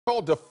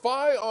Called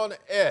Defy on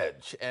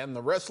Edge, and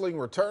the wrestling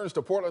returns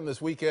to Portland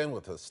this weekend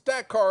with a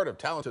stacked card of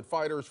talented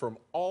fighters from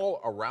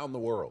all around the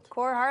world.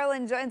 Cor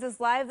Harlan joins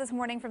us live this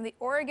morning from the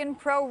Oregon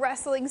Pro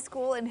Wrestling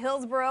School in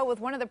Hillsboro with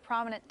one of the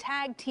prominent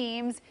tag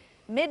teams,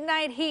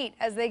 Midnight Heat,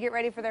 as they get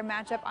ready for their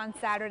matchup on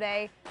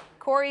Saturday.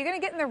 Cor, are you going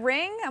to get in the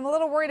ring? I'm a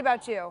little worried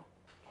about you.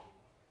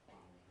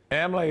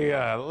 Emily,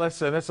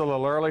 listen, it's a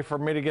little early for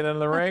me to get in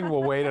the ring.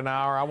 We'll wait an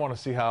hour. I want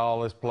to see how all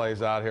this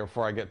plays out here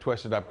before I get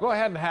twisted up. Go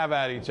ahead and have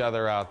at each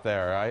other out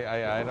there.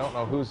 I don't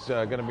know who's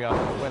going to be on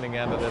the winning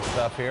end of this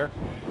stuff here.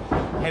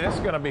 Hey, this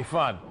is going to be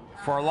fun.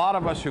 For a lot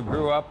of us who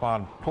grew up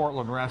on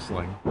Portland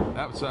wrestling,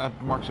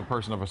 that marks a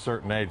person of a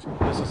certain age.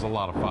 This is a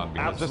lot of fun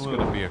because This is going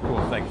to be a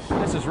cool thing.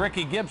 This is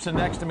Ricky Gibson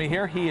next to me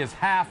here. He is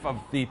half of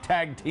the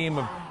tag team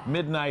of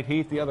Midnight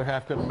Heat. The other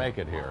half couldn't make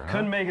it here.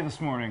 Couldn't make it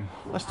this morning.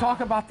 Let's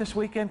talk about this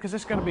weekend because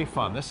it's going to be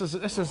fun. This is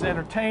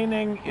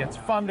entertaining. It's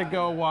fun to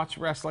go watch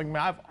wrestling.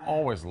 I've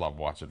always loved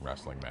watching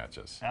wrestling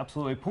matches.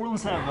 Absolutely.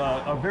 Portland's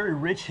have a very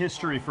rich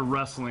history for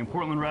wrestling.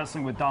 Portland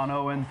wrestling with Don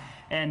Owen,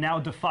 and now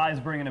Defy's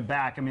bringing it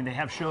back. I mean, they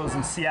have shows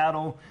in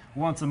Seattle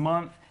once a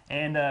month,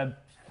 and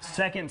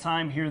second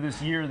time here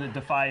this year that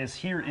Defy is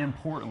here in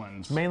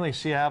Portland. Mainly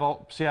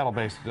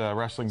Seattle-based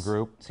wrestling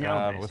group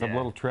with a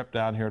little trip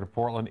down here to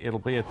Portland. It'll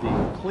be at the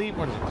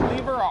Cleaver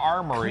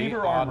Armory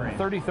on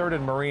 33rd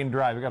and Marine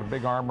Drive. We've got a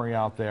big armory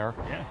out there.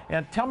 Yeah.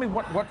 And tell me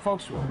what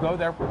folks who go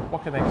there,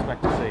 what can they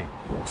expect to see?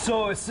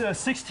 So it's a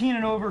 16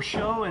 and over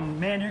show, and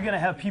man, you're going to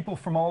have people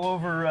from all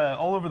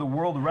over the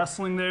world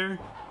wrestling there.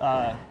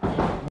 A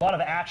lot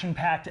of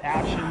action-packed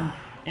action.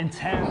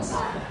 Intense.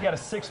 You got a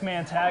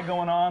six-man tag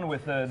going on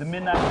with the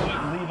Midnight Heat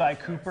and Levi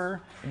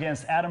Cooper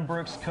against Adam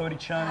Brooks, Cody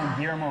Chun, and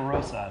Guillermo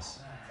Rosas.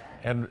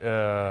 And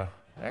they're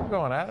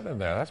going at it in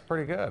there. That's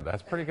pretty good.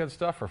 That's pretty good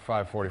stuff for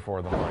 5:44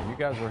 in the morning. You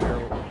guys were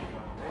here.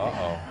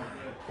 Uh-oh.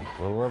 A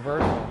little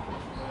reversal.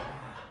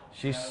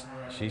 She's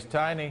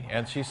tiny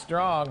and she's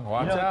strong.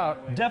 Watch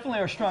out. Definitely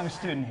our strongest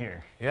student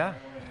here. Yeah.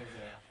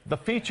 The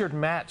featured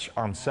match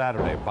on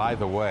Saturday, by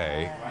the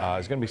way,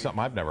 is going to be something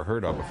I've never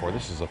heard of before.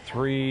 This is a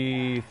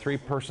three-on-three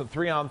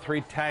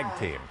tag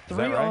team. Is that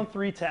right?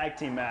 Three-on-three tag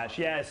team match.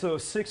 Yeah, so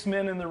 6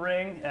 men in the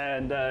ring,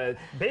 and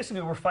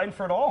basically we're fighting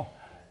for it all.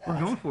 We're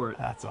going for it.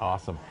 That's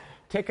awesome.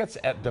 Tickets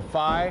at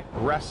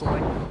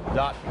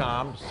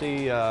defywrestling.com.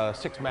 See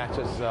 6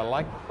 matches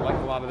like a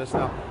lot of this.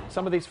 Now,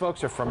 some of these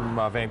folks are from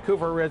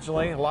Vancouver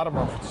originally. A lot of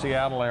them are from the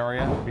Seattle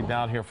area. We'll be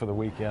down here for the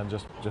weekend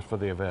just for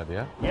the event,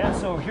 yeah? Yeah,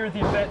 so here at the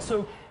event.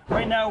 So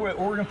right now we're at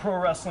Oregon Pro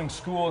Wrestling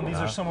School, and these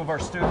are some of our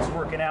students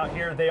working out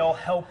here. They all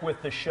help with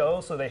the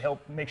show, so they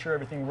help make sure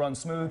everything runs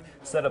smooth,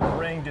 set up the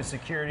ring, do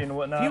security and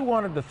whatnot. If you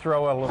wanted to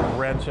throw a little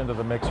wrench into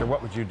the mixer,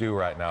 what would you do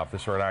right now if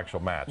this were an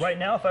actual match? Right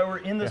now, if I were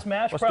in this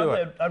match,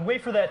 probably I'd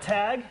wait for that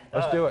tag.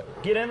 Let's do it.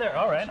 Get in there.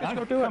 All right. Let's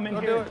go do it. Come in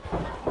here.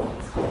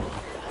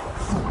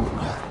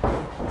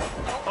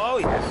 Oh,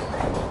 yes.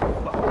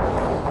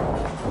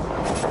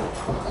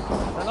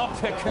 They're not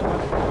picking.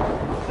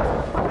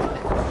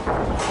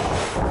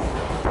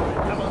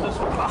 How about this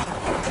one?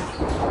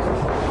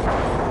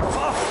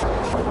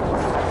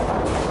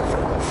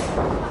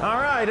 All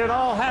right, it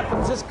all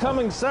happens this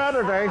coming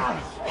Saturday.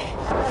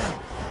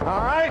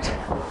 All right,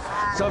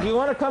 so if you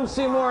want to come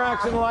see more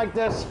action like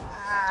this,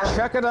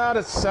 check it out.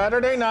 It's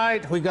Saturday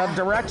night. We got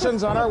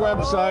directions on our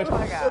website. Oh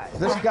my God.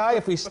 This guy,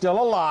 if he's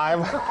still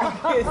alive,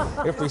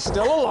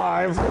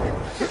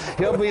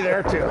 he'll be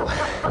there too.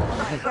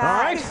 All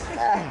right?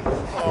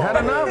 You had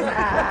enough?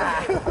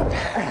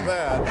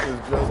 That is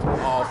just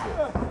awful.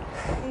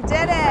 You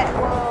did it.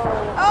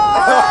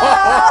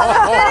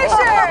 Oh,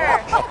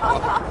 finisher.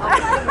 Oh my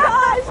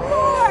gosh,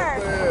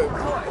 Cor.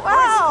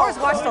 Wow. Cor's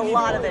watched a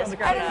lot of this.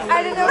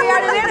 I didn't know he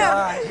had it in him.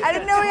 I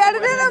didn't know he had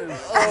it in him.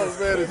 Oh,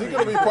 man, is he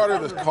going to be part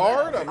of this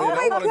card? I mean, Oh I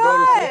my want to go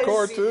to see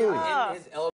Cor, too. gosh.